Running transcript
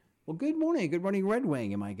Well, good morning. Good morning, Red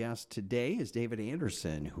Wing. And my guest today is David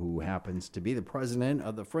Anderson, who happens to be the president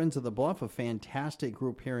of the Friends of the Bluff, a fantastic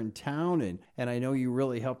group here in town. And I know you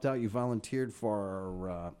really helped out. You volunteered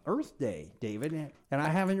for Earth Day, David. And I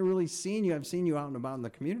haven't really seen you. I've seen you out and about in the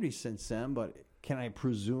community since then, but can I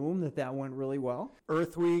presume that went really well?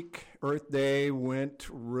 Earth Week, Earth Day went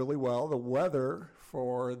really well. The weather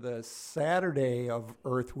for the Saturday of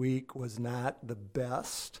Earth Week was not the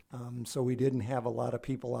best, so we didn't have a lot of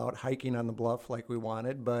people out hiking on the bluff like we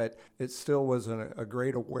wanted, but it still was a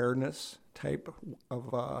great awareness type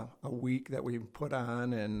of a week that we put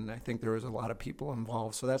on, and I think there was a lot of people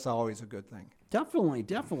involved, so that's always a good thing.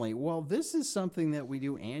 Definitely. Well, this is something that we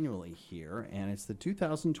do annually here, and it's the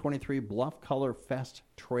 2023 Bluff Color Fest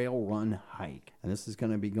Trail Run Hike. And this is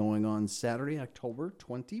going to be going on Saturday, October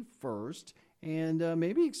 21st. And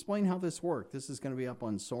maybe explain how this worked. This is going to be up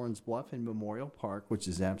on Soren's Bluff in Memorial Park, which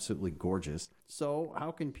is absolutely gorgeous. So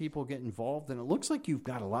how can people get involved? And it looks like you've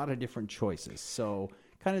got a lot of different choices. So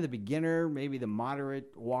kind of the beginner, maybe the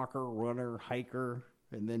moderate walker, runner, hiker,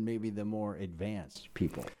 and then maybe the more advanced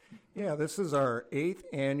people. Yeah, this is our 8th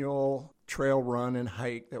annual trail run and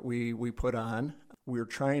hike that we put on. We're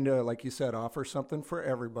trying to, like you said, offer something for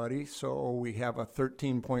everybody. So we have a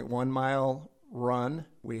 13.1 mile run.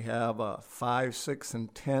 We have a 5, 6,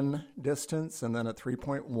 and 10 distance, and then a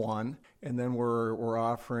 3.1. And then we're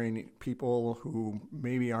offering people who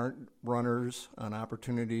maybe aren't runners an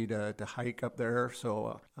opportunity to hike up there.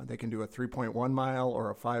 So they can do a 3.1 mile or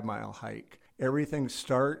a 5 mile hike. Everything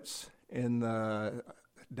starts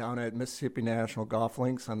down at Mississippi National Golf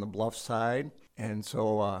Links on the bluff side. And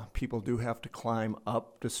so people do have to climb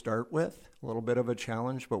up to start with. A little bit of a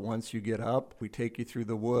challenge, but once you get up, we take you through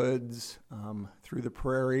the woods, through the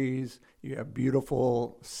prairies. You have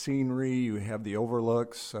beautiful scenery. You have the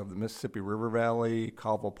overlooks of the Mississippi River Valley,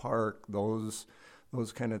 Colville Park, those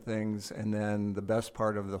kind of things. And then the best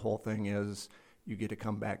part of the whole thing is you get to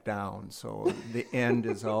come back down. So the end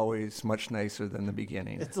is always much nicer than the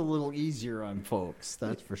beginning. It's a little easier on folks,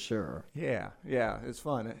 that's for sure. Yeah, it's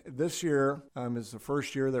fun. This year is the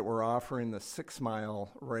first year that we're offering the 6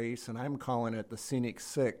 mile race, and I'm calling it the Scenic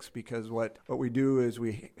 6 because what we do is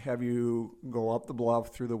we have you go up the bluff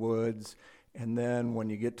through the woods, and then when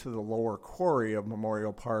you get to the lower quarry of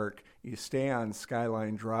Memorial Park, you stay on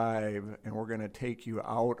Skyline Drive, and we're going to take you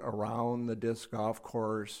out around the disc golf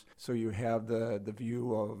course so you have the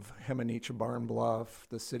view of Hemanicha Barn Bluff,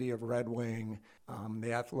 the city of Red Wing,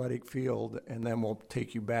 the athletic field, and then we'll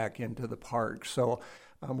take you back into the park. So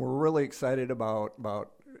we're really excited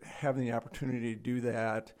about having the opportunity to do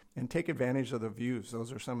that and take advantage of the views.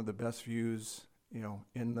 Those are some of the best views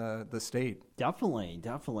in the state. Definitely.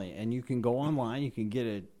 And you can go online, you can get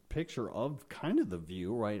a picture of kind of the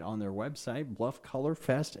view right on their website,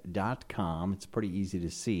 bluffcolorfest.com. It's pretty easy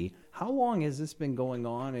to see. How long has this been going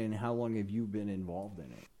on, and how long have you been involved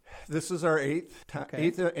in it? This is our eighth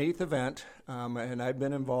event, and I've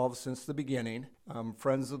been involved since the beginning.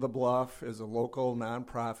 Friends of the Bluff is a local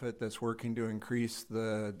nonprofit that's working to increase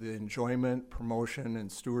the enjoyment, promotion,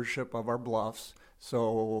 and stewardship of our bluffs.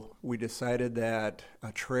 So we decided that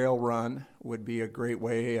a trail run would be a great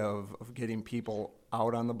way of getting people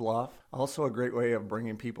out on the bluff. Also a great way of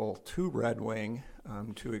bringing people to Red Wing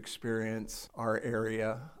to experience our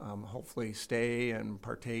area, hopefully stay and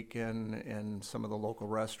partake in some of the local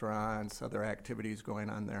restaurants, other activities going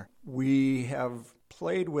on there. We have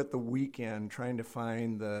played with the weekend trying to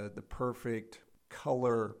find the perfect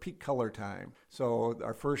peak color time. So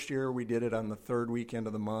our first year we did it on the 3rd weekend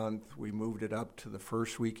of the month. We moved it up to the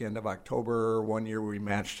 1st weekend of October. One year we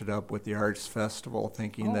matched it up with the Arts Festival,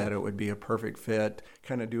 thinking that it would be a perfect fit,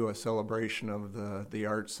 kind of do a celebration of the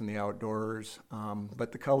arts and the outdoors.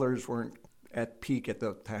 But the colors weren't at peak at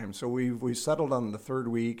the time. So we settled on the 3rd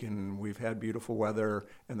week, and we've had beautiful weather,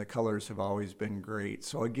 and the colors have always been great.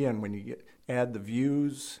 So again, when you add the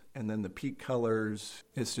views and then the peak colors,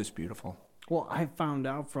 it's just beautiful. Well, I found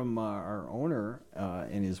out from our owner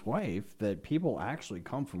and his wife that people actually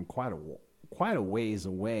come from quite a ways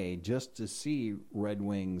away just to see Red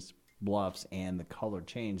Wing's bluffs and the color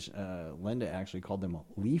change. Linda actually called them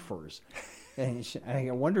leafers. And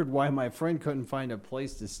I wondered why my friend couldn't find a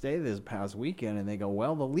place to stay this past weekend. And they go,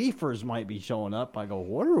 well, the leafers might be showing up. I go,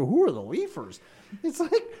 who are the leafers? It's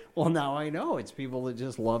like, well, now I know. It's people that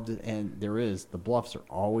just loved it. And the bluffs are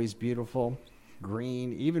always beautiful.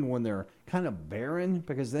 Green, even when they're kind of barren,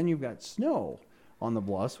 because then you've got snow on the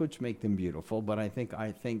bluffs, which make them beautiful. But I think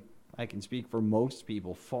I can speak for most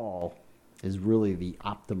people, fall is really the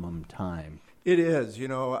optimum time. It is.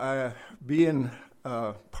 Being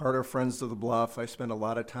part of Friends of the Bluff. I spend a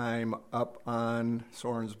lot of time up on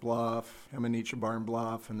Soren's Bluff, Heminicha Barn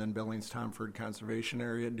Bluff, and then Billings-Tomford Conservation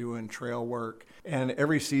Area doing trail work. And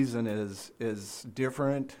every season is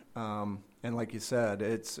different. And like you said,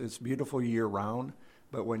 it's beautiful year-round.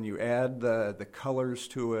 But when you add the colors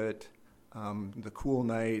to it, the cool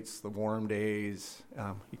nights, the warm days,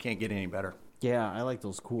 you can't get any better. Yeah, I like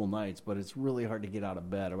those cool nights, but it's really hard to get out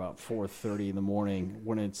of bed about 4:30 in the morning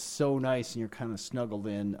when it's so nice and you're kind of snuggled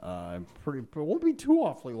in. It won't be too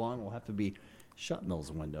awfully long. We'll have to be shutting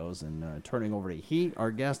those windows and turning over to heat.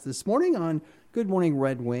 Our guest this morning on Good Morning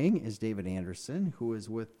Red Wing is David Anderson, who is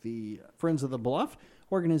with the Friends of the Bluff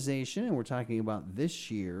organization, and we're talking about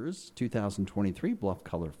this year's 2023 Bluff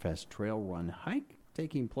Color Fest Trail Run Hike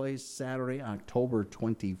taking place Saturday, October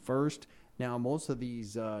 21st. Now, most of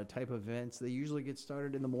these type of events, they usually get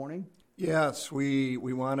started in the morning? Yes, we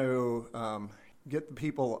want to get the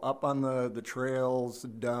people up on the trails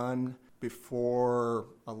done before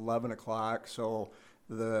 11 o'clock. So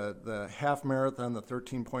the half marathon, the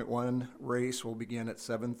 13.1 race will begin at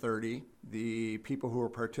 7:30. The people who are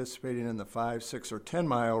participating in the 5, 6, or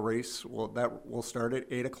 10-mile race, will start at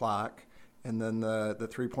 8 o'clock. And then the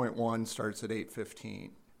 3.1 starts at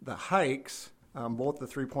 8:15. The hikes, both the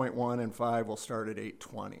 3.1 and 5 will start at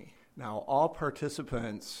 8:20. Now, all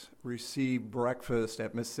participants receive breakfast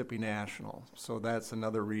at Mississippi National, so that's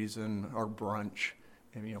another reason, or brunch,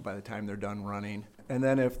 and, by the time they're done running. And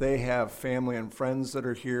then if they have family and friends that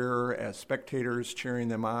are here as spectators cheering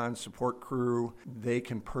them on, support crew, they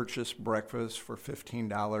can purchase breakfast for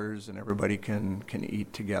 $15 and everybody can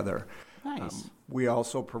eat together. Nice. We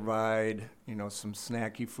also provide, some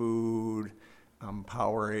snacky food,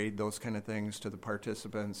 Powerade, those kind of things to the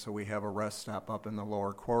participants. So we have a rest stop up in the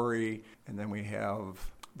lower quarry, and then we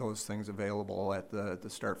have those things available at the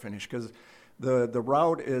start-finish. Because the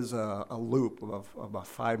route is a loop of a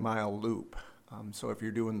 5-mile loop. So if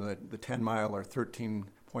you're doing the 10-mile or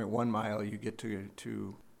 13.1 mile, you get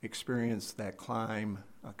to experience that climb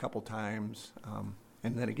a couple times.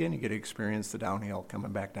 And then again, you get to experience the downhill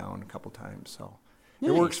coming back down a couple times. So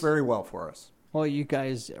It works very well for us. Well, you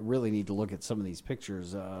guys really need to look at some of these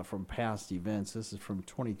pictures from past events. This is from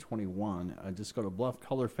 2021. Just go to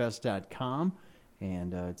bluffcolorfest.com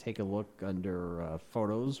and take a look under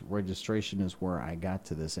photos. Registration is where I got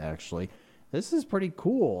to this, actually. This is pretty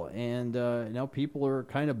cool. And now people are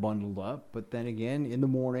kind of bundled up. But then again, in the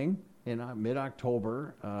morning, in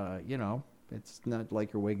mid-October, it's not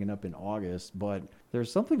like you're waking up in August, but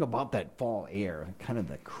there's something about that fall air, kind of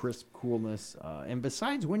the crisp coolness. And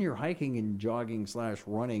besides, when you're hiking and jogging /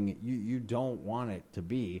 running, you don't want it to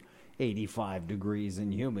be 85 degrees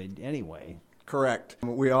and humid anyway. Correct.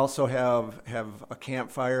 We also have a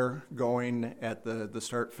campfire going at the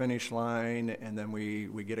start-finish line, and then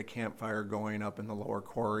we get a campfire going up in the lower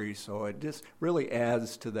quarry. So it just really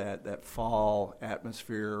adds to that fall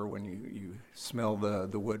atmosphere when you smell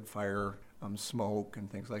the wood fire smoke and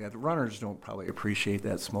things like that. The runners don't probably appreciate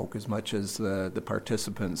that smoke as much as the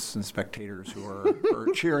participants and spectators who are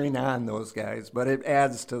cheering on those guys, but it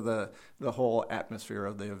adds to the whole atmosphere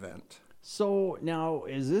of the event. So now,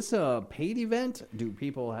 is this a paid event? Do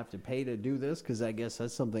people have to pay to do this? Because I guess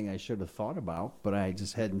that's something I should have thought about, but I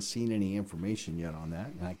just hadn't seen any information yet on that,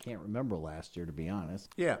 and I can't remember last year, to be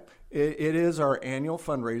honest. Yeah, it is our annual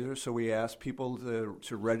fundraiser, so we ask people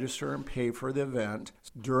to register and pay for the event.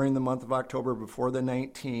 During the month of October, before the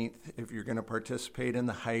 19th, if you're going to participate in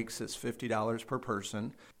the hikes, it's $50 per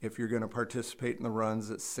person. If you're going to participate in the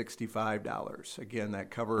runs, it's $65. Again,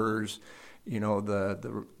 that covers,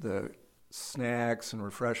 the snacks and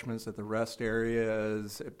refreshments at the rest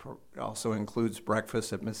areas. It also includes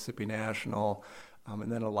breakfast at Mississippi National, and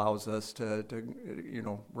then allows us to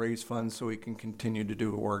raise funds so we can continue to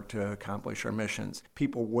do work to accomplish our missions.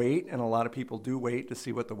 People wait, and a lot of people do wait to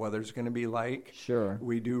see what the weather's going to be like. Sure.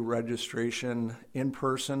 We do registration in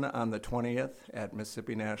person on the 20th at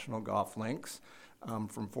Mississippi National Golf Links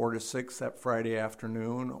from 4 to 6 that Friday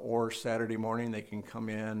afternoon, or Saturday morning they can come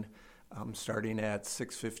in starting at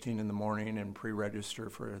 6:15 in the morning and pre-register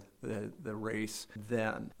for the race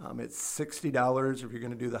then. It's $60 if you're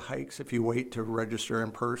going to do the hikes if you wait to register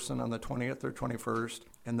in person on the 20th or 21st,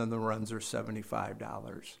 and then the runs are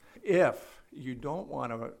 $75. If you don't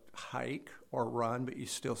want to hike or run, but you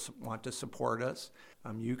still want to support us,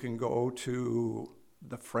 you can go to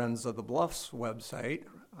the Friends of the Bluffs website,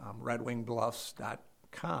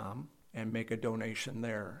 redwingbluffs.com, and make a donation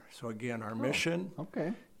there. So again, our mission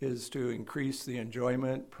is to increase the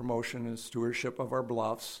enjoyment, promotion, and stewardship of our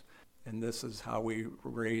bluffs. and this is how we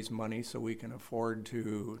raise money so we can afford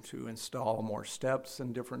to install more steps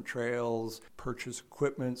in different trails, purchase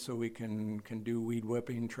equipment so we can do weed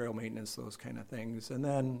whipping, trail maintenance, those kind of things, and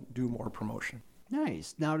then do more promotion.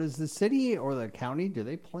 Nice. Now, does the city or the county, do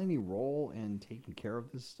they play any role in taking care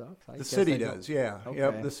of this stuff? The city does, yeah. Okay.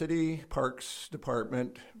 Yep. The city parks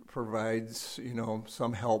department provides,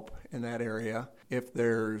 some help in that area. If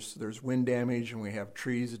there's wind damage and we have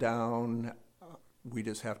trees down, we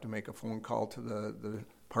just have to make a phone call to the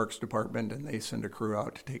parks department, and they send a crew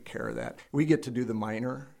out to take care of that. We get to do the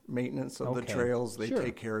minor maintenance of the trails. They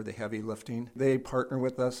take care of the heavy lifting. They partner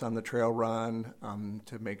with us on the trail run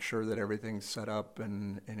to make sure that everything's set up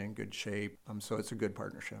and in good shape. So it's a good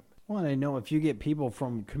partnership. Well, I know if you get people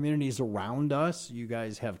from communities around us, you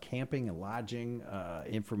guys have camping and lodging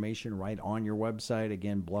information right on your website.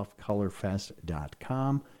 Again,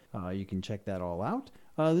 bluffcolorfest.com. You can check that all out.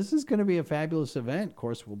 This is going to be a fabulous event. Of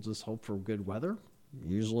course, we'll just hope for good weather.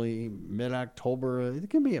 Usually mid-October, it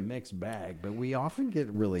can be a mixed bag, but we often get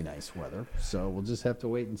really nice weather. So we'll just have to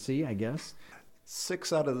wait and see, I guess.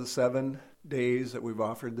 6 out of the 7 days that we've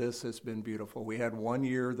offered this, it's been beautiful. We had one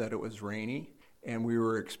year that it was rainy, and we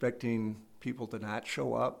were expecting people to not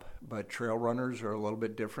show up, but trail runners are a little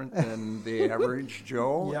bit different than the average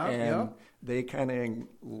Joe, they kind of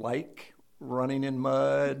like running in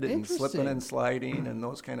mud and slipping and sliding and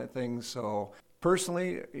those kind of things. So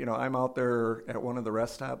personally, I'm out there at one of the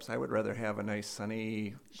rest stops. I would rather have a nice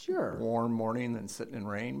sunny, warm morning than sitting in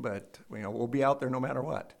rain, but we'll be out there no matter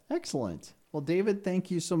what. Excellent. Well, David, thank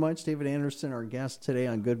you so much. David Anderson, our guest today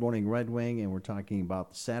on Good Morning Red Wing, and we're talking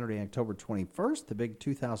about Saturday, October 21st, the big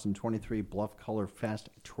 2023 Bluff Color Fest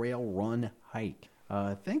Trail Run Hike.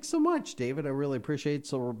 Thanks so much, David. I really appreciate it.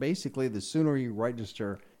 So basically, the sooner you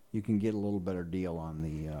register, you can get a little better deal on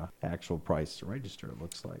the actual price to register, it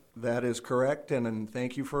looks like. That is correct, and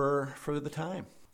thank you for the time.